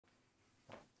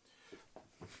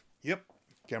Yep,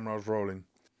 camera's rolling.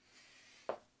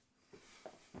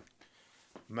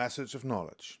 Message of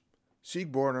knowledge.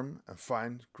 Seek boredom and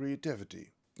find creativity.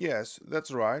 Yes,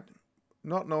 that's right.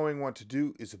 Not knowing what to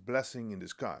do is a blessing in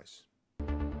disguise.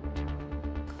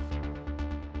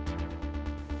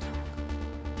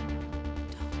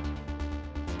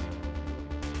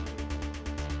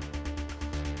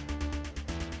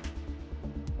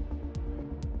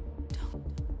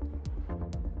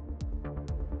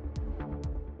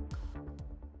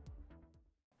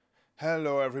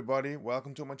 Hello everybody,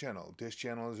 welcome to my channel. This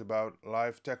channel is about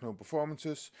live techno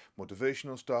performances,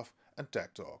 motivational stuff and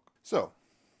tech talk. So,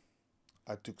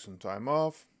 I took some time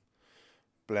off,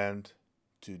 planned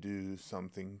to do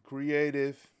something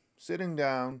creative, sitting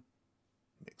down,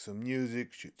 make some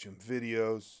music, shoot some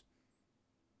videos.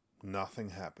 Nothing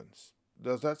happens.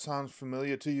 Does that sound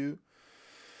familiar to you?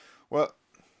 Well,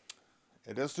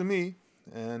 it does to me,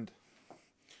 and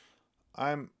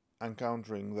I'm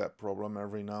encountering that problem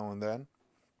every now and then,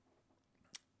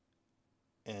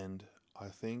 and I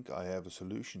think I have a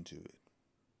solution to it.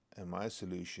 And my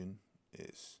solution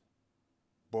is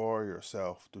bore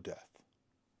yourself to death.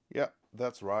 Yeah,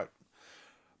 that's right.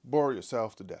 Bore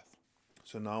yourself to death.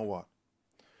 So now what?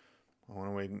 I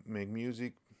want to make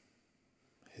music,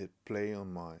 hit play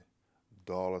on my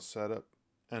dollar setup,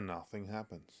 and nothing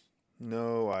happens.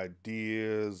 No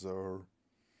ideas or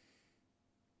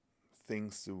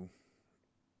things to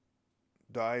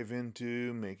dive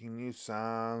into, making new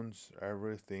sounds.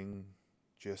 Everything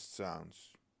just sounds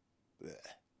bleh.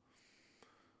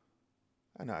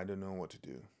 And I don't know what to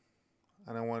do.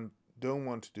 And I don't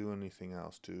want to do anything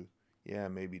else to,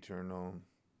 maybe turn on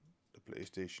the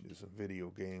PlayStation, do some video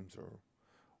games or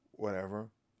whatever.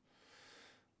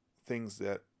 Things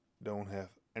that don't have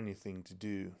anything to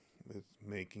do with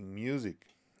making music.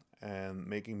 And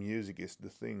making music is the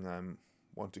thing I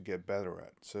want to get better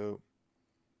at. So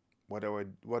what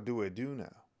do I do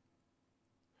now?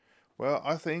 Well,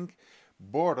 I think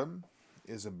boredom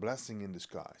is a blessing in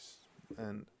disguise.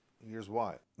 And here's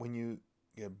why. When you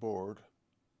get bored,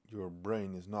 your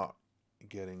brain is not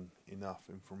getting enough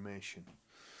information.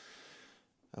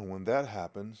 And when that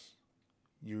happens,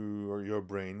 your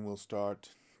brain will start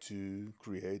to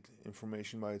create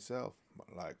information by itself,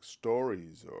 like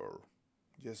stories, or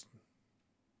just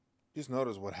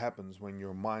notice what happens when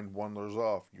your mind wanders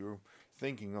off. You're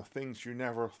thinking of things you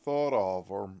never thought of,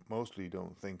 or mostly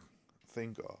don't think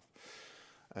of.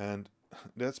 And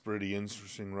that's pretty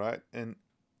interesting, right? And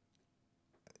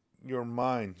your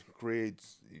mind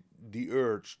creates the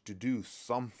urge to do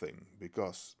something,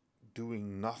 because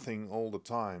doing nothing all the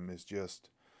time is just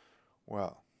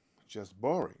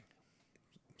boring.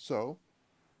 So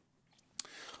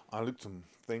I looked some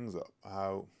things up.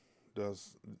 How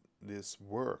does this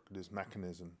work, this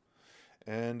mechanism?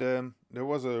 And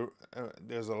there's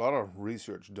a lot of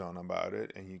research done about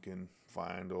it, and you can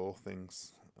find all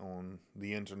things on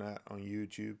the internet, on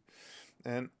YouTube.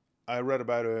 And I read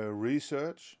about a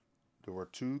research. There were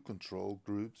 2 control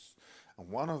groups, and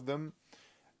one of them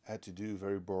had to do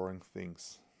very boring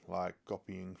things, like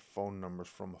copying phone numbers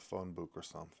from a phone book or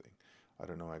something. I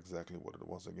don't know exactly what it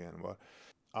was again, but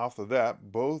after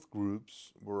that, both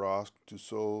groups were asked to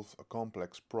solve a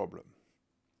complex problem.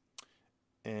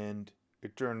 And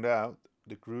it turned out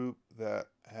the group that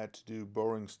had to do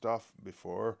boring stuff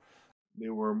before, they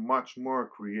were much more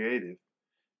creative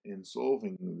in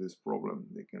solving this problem.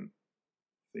 They can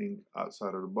think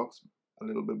outside of the box a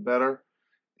little bit better,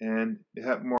 and they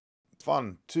had more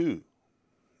fun too.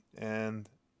 And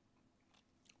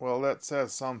well, that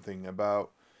says something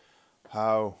about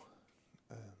how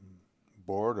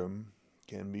boredom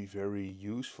can be very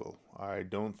useful. I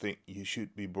don't think you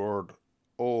should be bored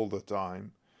all the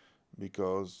time,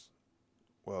 because,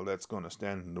 well, that's going to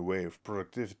stand in the way of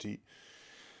productivity.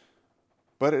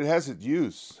 But it has its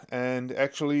use. And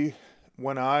actually,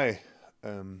 when I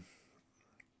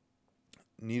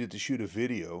needed to shoot a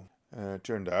video,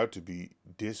 turned out to be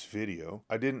this video,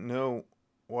 I didn't know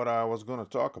what I was going to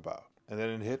talk about. And then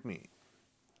it hit me.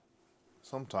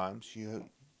 Sometimes you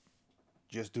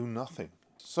just do nothing.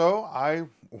 So I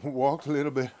walked a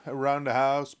little bit around the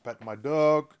house, pet my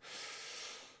dog,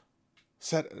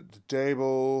 sat at the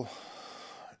table,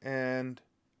 and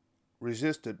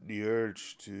resisted the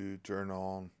urge to turn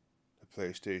on the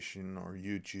PlayStation or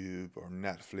YouTube or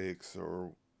Netflix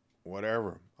or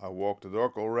whatever. I walked the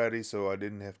dog already, so I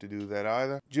didn't have to do that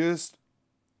either. Just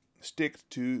stick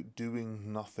to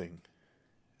doing nothing.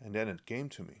 And then it came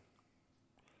to me.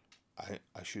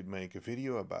 I should make a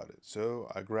video about it.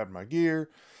 So I grabbed my gear,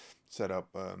 set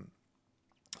up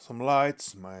some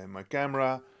lights, my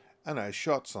camera, and I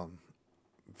shot some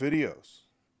videos.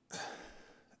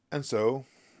 And so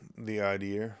the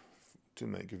idea to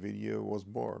make a video was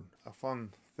born. A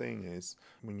fun thing is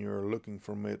when you're looking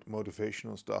for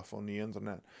motivational stuff on the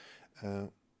internet, a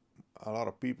lot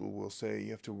of people will say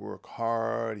you have to work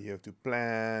hard, you have to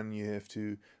plan, you have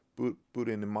to put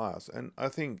in the miles, and I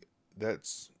think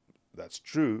that's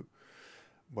true.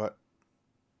 But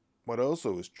what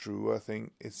also is true, I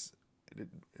think, is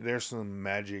there's some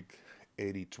magic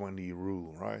 80-20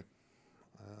 rule, right?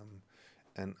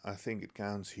 And I think it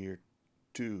counts here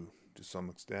too, to some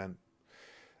extent.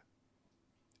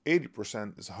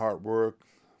 80% is hard work,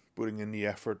 putting in the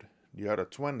effort. The other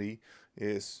 20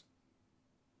 is,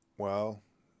 well,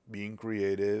 being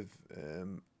creative,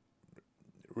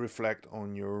 reflect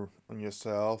on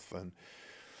yourself, and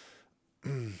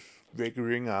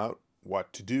figuring out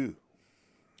what to do.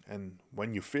 And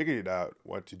when you figure it out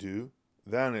what to do,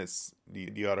 then it's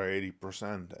the other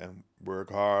 80%, and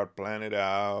work hard, plan it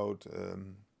out.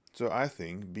 So I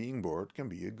think being bored can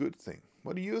be a good thing.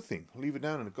 What do you think? Leave it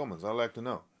down in the comments. I'd like to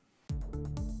know.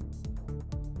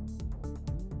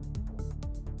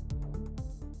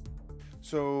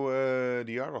 So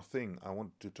the other thing I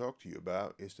want to talk to you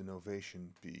about is the Novation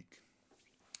Peak.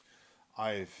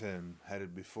 I've had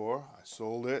it before. I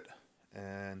sold it,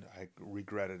 and I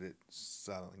regretted it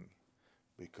selling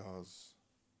because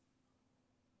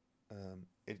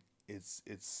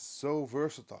it's so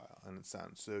versatile and it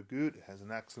sounds so good. It has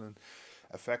an excellent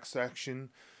effects section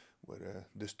with a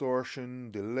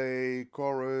distortion, delay,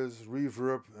 chorus,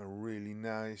 reverb, a really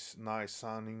nice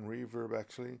sounding reverb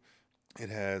actually. It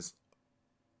has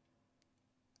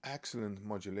excellent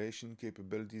modulation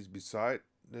capabilities beside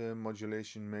the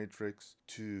modulation matrix,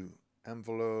 2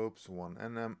 envelopes, 1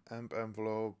 amp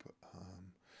envelope,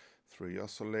 3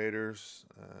 oscillators,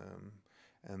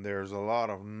 and there's a lot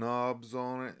of knobs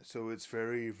on it, so it's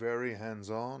very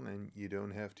hands-on, and you don't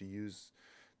have to use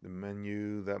the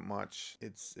menu that much.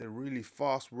 It's a really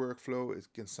fast workflow. It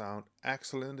can sound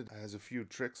excellent. It has a few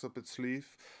tricks up its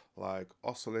sleeve, like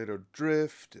oscillator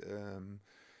drift,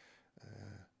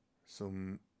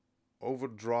 some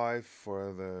overdrive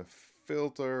for the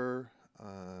filter,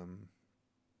 and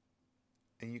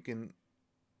you can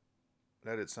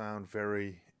let it sound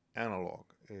very analog.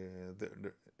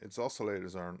 Its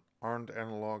oscillators aren't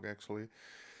analog actually.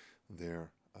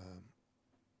 They're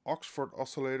Oxford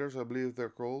oscillators, I believe they're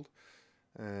called,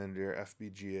 and they're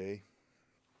FPGA.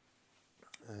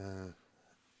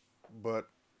 But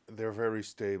they're very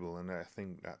stable, and I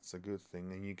think that's a good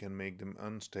thing. And you can make them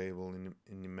unstable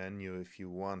in the menu if you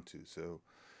want to. So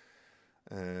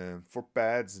for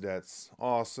pads, that's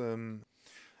awesome.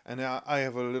 And I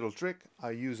have a little trick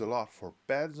I use a lot for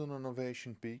pads on a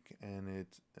Novation Peak, and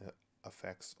it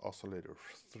affects oscillator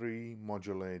 3,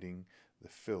 modulating the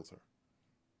filter.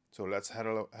 So let's head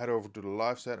over to the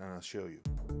live set and I'll show you.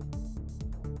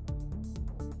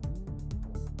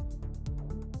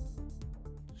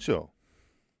 So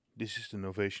this is the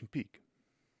Novation Peak.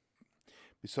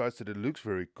 Besides that it looks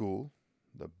very cool,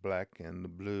 the black and the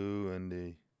blue and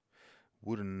the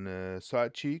wooden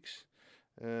side cheeks,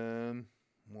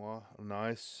 well,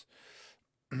 nice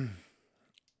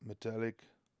metallic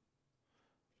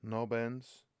knob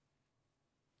ends.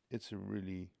 It's a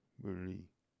really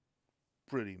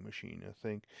pretty machine, I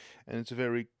think, and it's a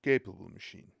very capable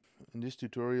machine. In this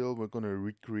tutorial we're going to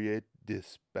recreate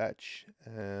this patch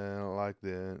like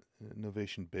the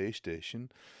Novation base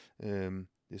station.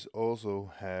 This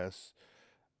also has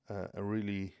a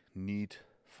really neat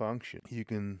function. You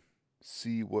can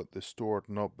see what the stored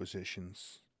knob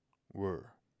positions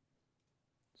were.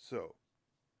 So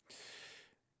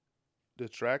the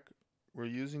track we're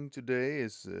using today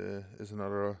is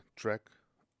another track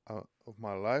of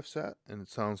my live set, and it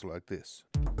sounds like this.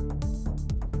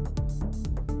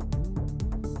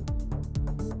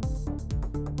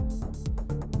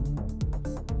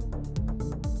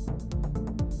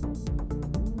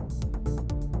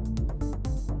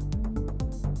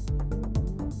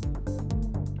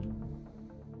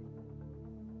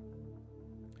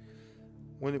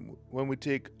 When we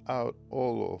take out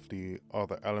all of the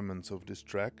other elements of this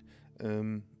track,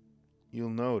 you'll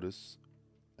notice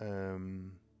the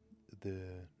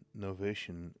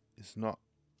Novation is not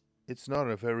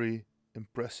a very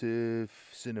impressive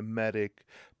cinematic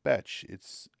patch.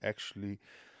 It's actually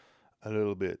a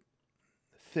little bit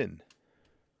thin.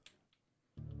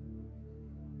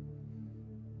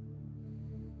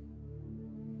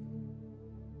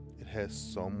 It has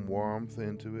some warmth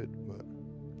into it, but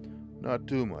not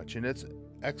too much, and that's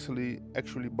actually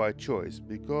by choice,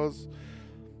 because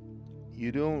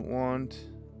you don't want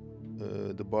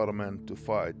the bottom end to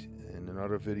fight. In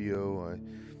another video I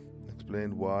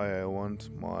explained why I want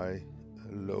my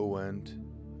low end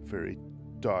very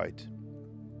tight.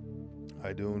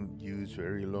 I don't use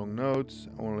very long notes,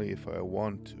 only if I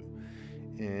want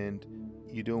to. And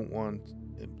you don't want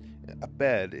a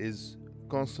pad is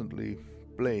constantly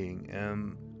playing,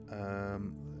 and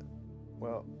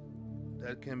well,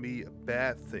 that can be a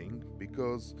bad thing,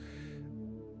 because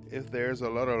if there's a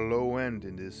lot of low end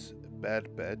in this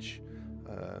pad patch,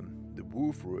 the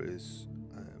woofer is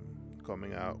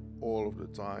coming out all of the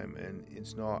time, and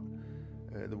it's not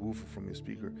the woofer from your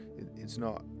speaker, it's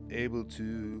not able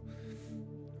to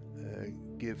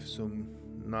give some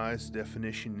nice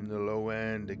definition in the low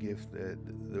end to give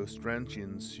those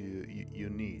transients you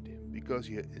need, because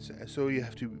so you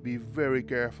have to be very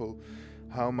careful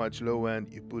how much low end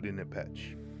you put in a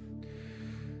patch.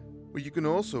 What you can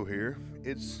also hear,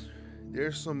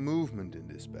 there's some movement in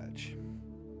this patch,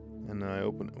 and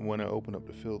when I open up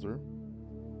the filter,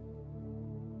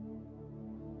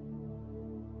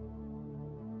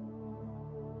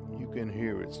 you can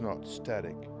hear it's not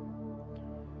static.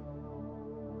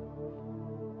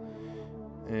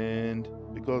 And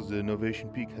because the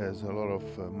Novation Peak has a lot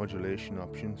of modulation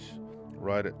options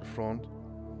right at the front,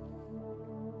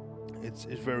 it's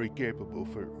very capable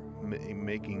for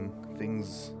making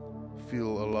things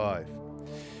feel alive.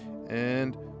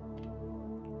 And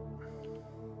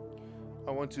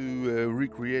I want to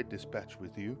recreate this patch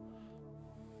with you.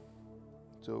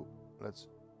 So let's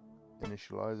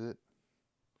initialize it.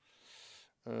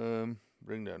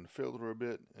 Bring down the filter a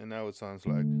bit, and now it sounds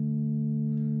like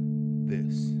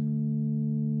this.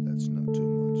 That's not too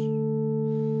much.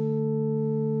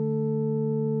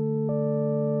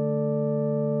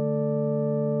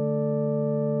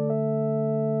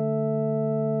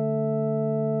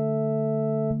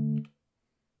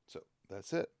 So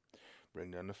that's it.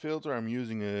 Bring down the filter. I'm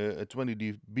using a 20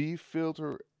 dB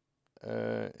filter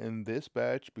in this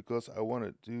patch because I want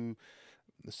it to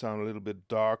sound a little bit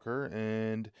darker,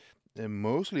 and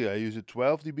mostly I use a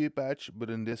 12 dB patch, but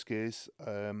in this case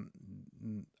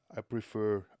I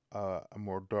prefer a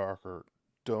more darker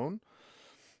tone.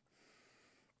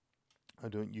 I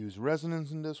don't use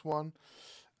resonance in this one.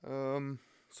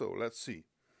 So let's see.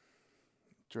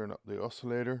 Turn up the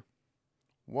oscillator.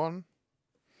 1.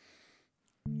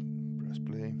 Press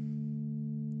play.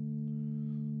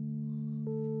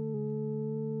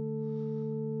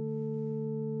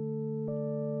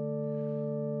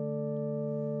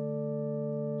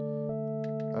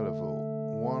 Level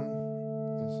 1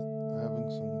 is having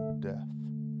some depth,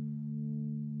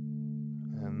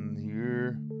 and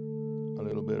here a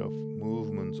little bit of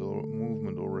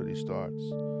movement already starts.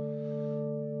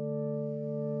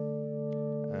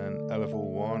 And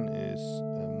level 1 is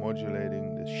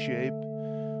modulating the shape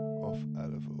of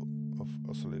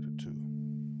oscillator 2.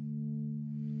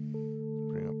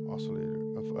 Bring up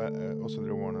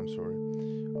oscillator 1. I'm sorry,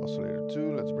 oscillator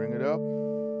 2. Let's bring it up.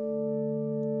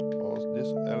 This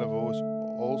LFO is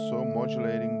also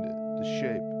modulating the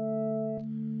shape.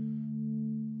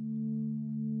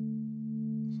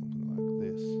 Something like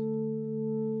this.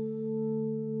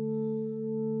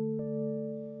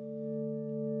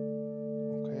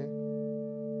 Okay.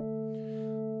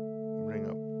 Bring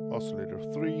up oscillator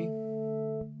 3.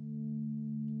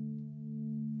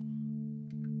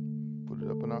 Put it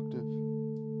up an octave.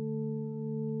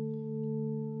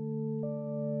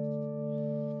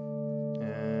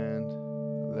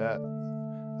 That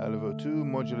level 2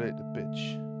 modulate the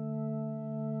pitch.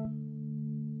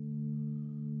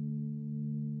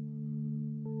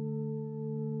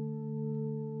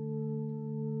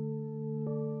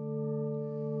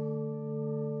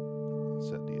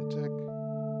 Set the attack.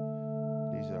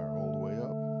 These are all the way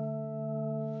up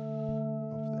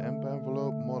of the amp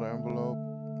envelope, mod envelope.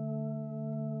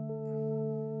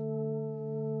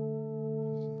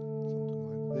 Something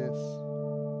like this.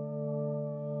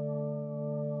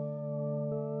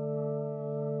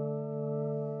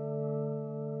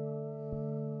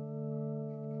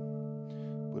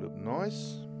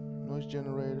 Noise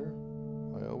generator.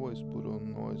 I always put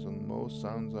on noise on most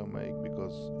sounds I make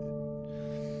because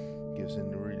it gives it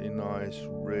a really nice,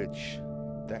 rich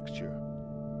texture,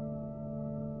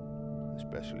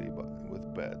 especially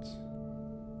with pads.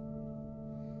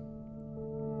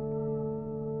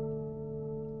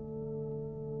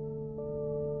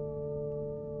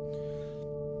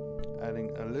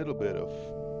 Adding a little bit of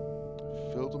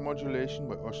filter modulation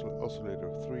by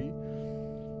oscillator 3,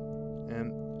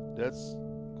 and that's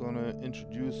gonna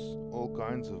introduce all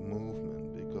kinds of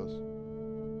movement, because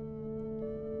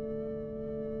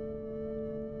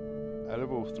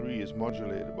LFO 3 is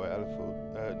modulated by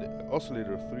the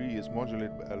oscillator 3 is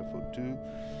modulated by LFO 2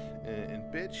 in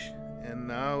pitch, and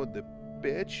now the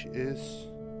pitch is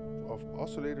of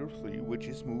oscillator 3, which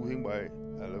is moving by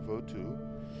LFO2,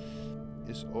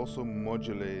 is also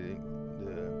modulating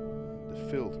the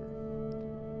filter.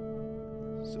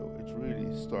 So it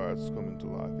really starts coming to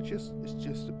life. It's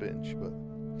just a pinch, but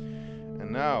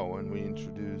and now when we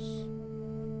introduce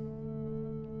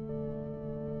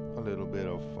a little bit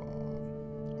of a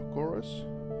chorus,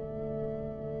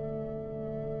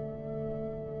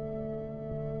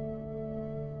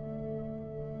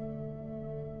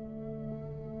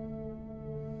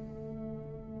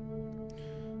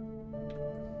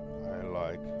 I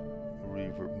like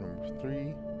reverb number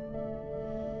 3.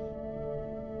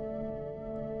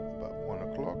 About 1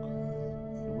 o'clock,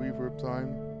 the reverb time.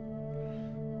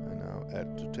 And now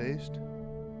add to taste.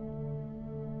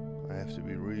 I have to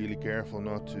be really careful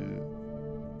not to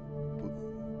put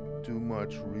too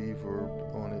much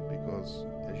reverb on it, because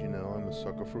as you know, I'm a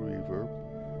sucker for reverb.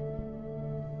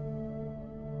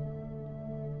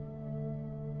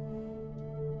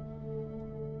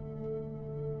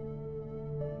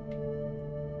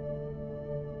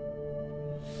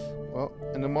 Well,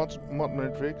 in the mod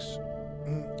matrix,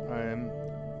 I am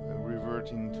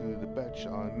reverting to the patch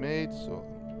I made, so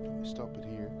let me stop it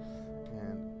here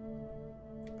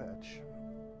and patch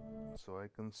so I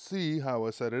can see how I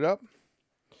set it up.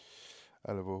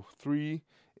 LFO 3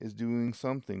 is doing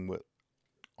something with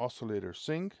oscillator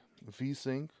sync, V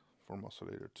sync from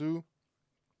oscillator 2,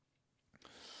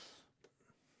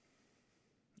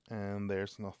 and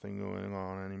there's nothing going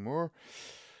on anymore.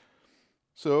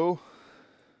 So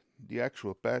the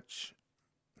actual patch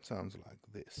sounds like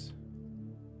this.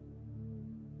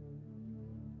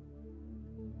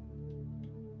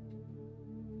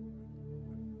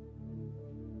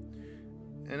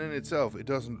 And in itself, it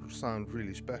doesn't sound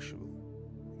really special,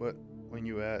 but when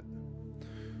you add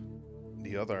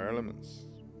the other elements,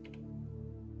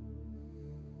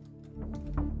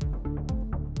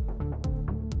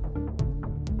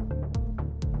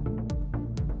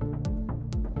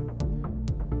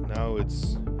 now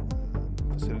it's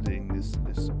facilitating this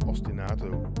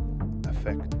ostinato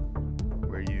effect,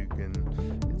 where you can,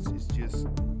 it's just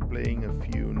playing a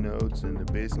few notes and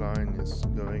the bass line is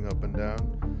going up and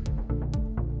down.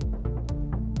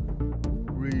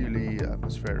 Really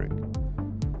atmospheric.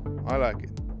 I like it.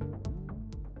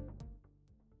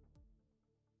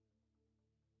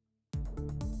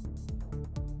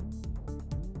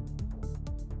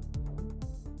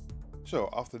 So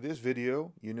after this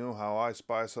video, you know how I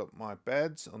spice up my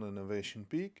pads on the Novation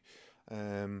Peak.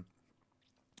 I'd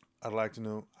like to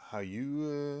know how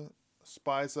you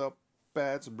spice up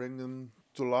pads and bring them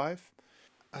to life.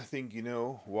 I think you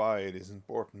know why it is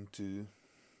important to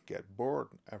get bored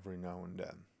every now and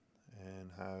then,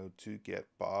 and how to get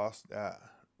past that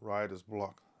writer's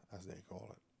block, as they call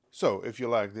it. So if you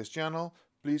like this channel,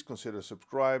 please consider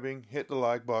subscribing, hit the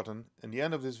like button. In the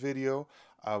end of this video,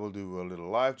 I will do a little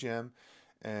live jam,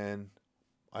 and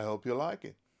I hope you like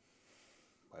it.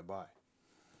 Bye bye.